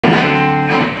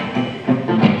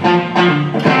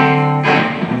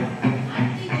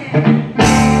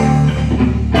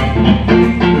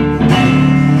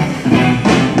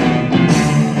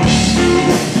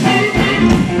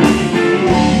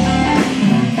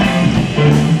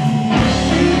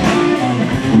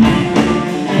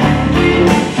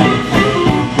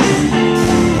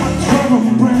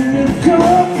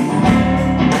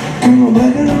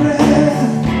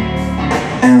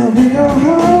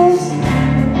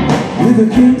with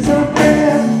the kings of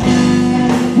bed.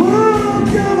 We're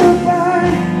gonna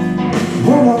find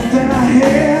one of that I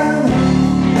had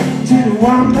till the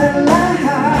one that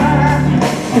lied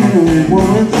and the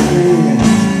woman said,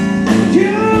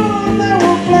 you'll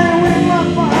never play with my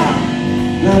fire.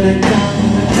 Now they come to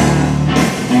the time.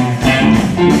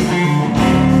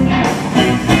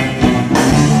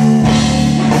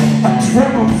 I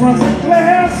travel from the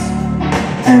glass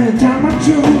anytime I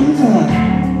choose.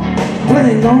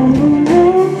 Playing on the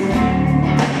roof,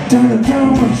 turn it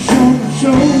down and show the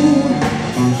show.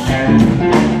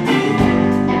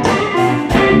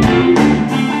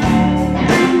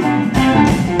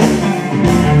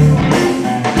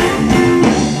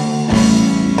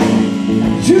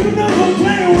 You never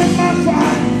play with my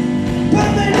fire, but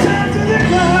they turn to the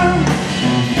ground.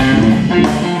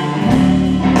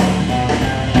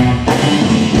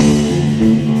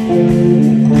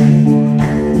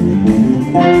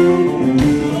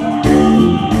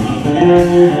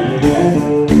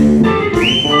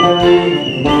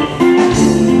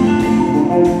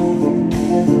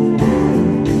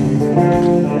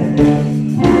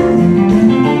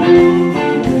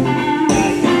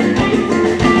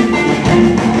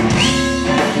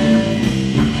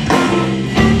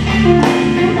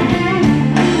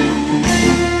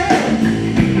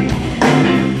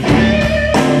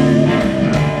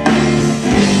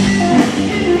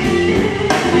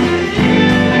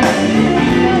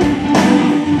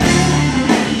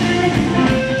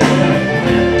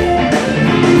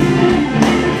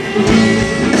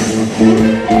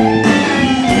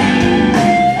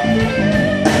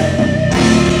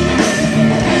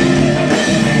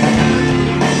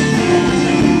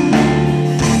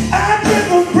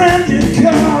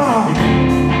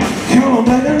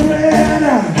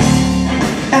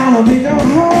 A big old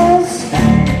horse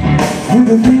with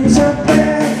the things up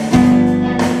there.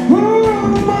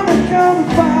 Ooh, mama gonna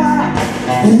buy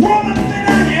a woman that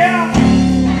I am.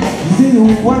 The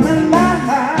woman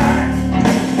lie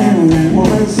and the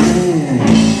woman say,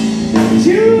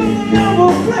 you never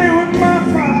play with my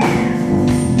fire,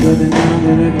 but they know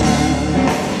that it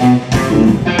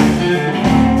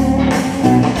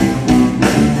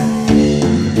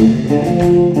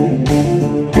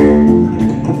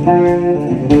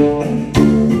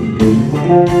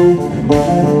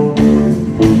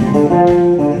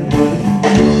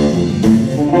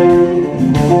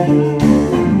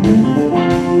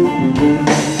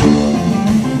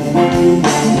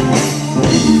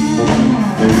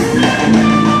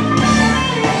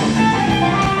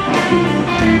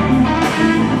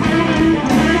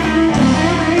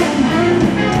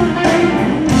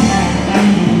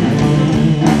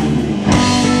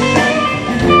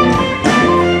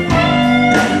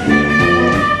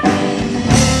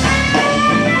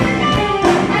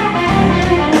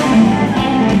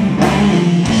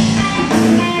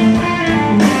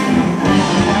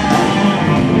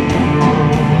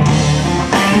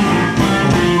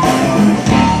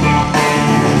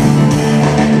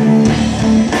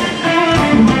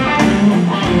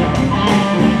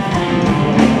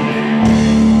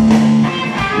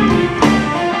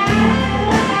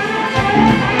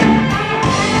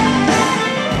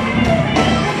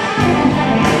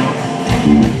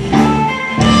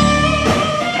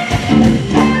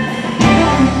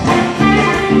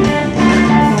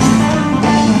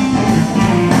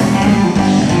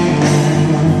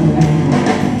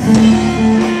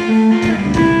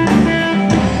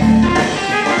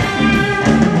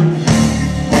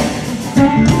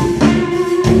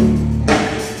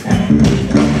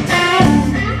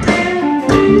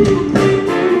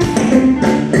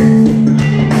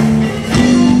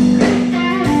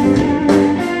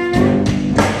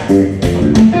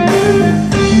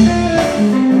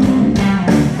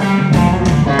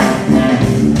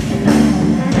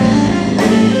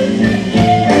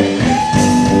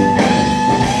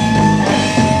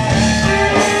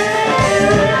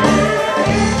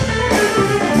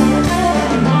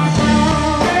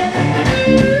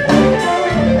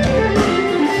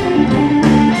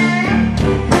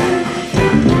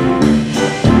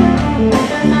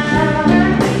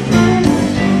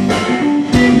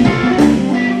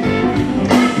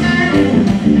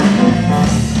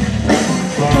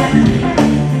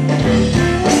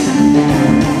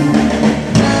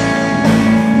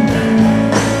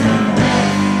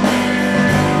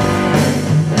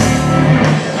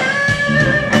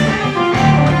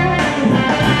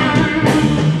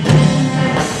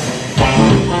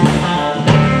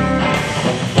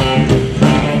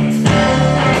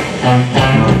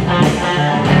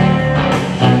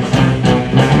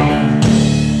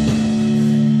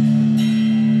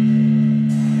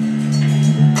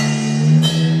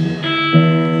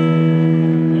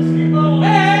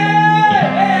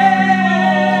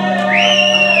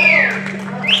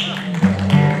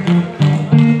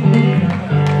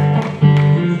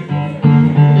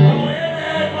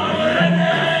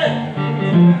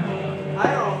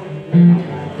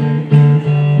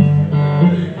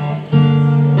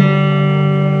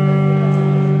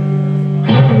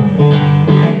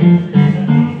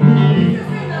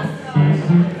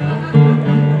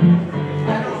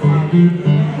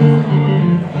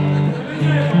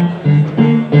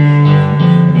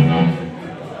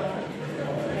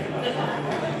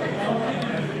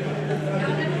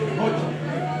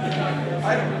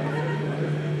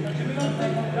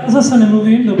Zase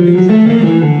nemluvím, dobrý.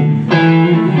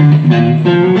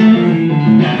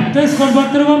 To je skladba,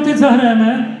 kterou vám teď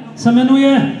zahrajeme, se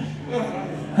jmenuje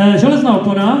Železná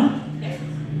opona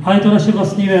a je to naše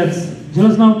vlastní věc.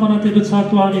 Železná opona, to je docela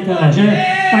aktuální téma, že?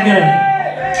 Tak je.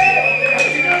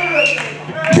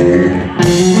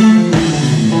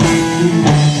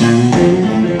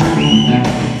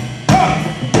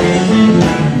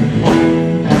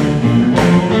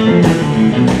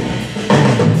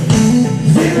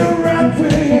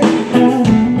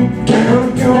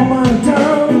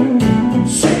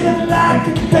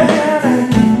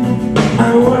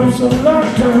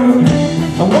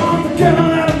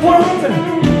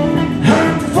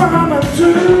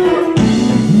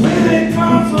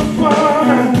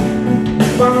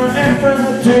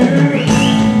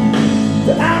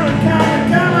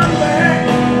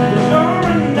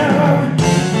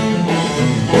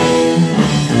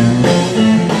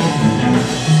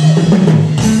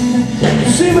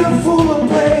 Full of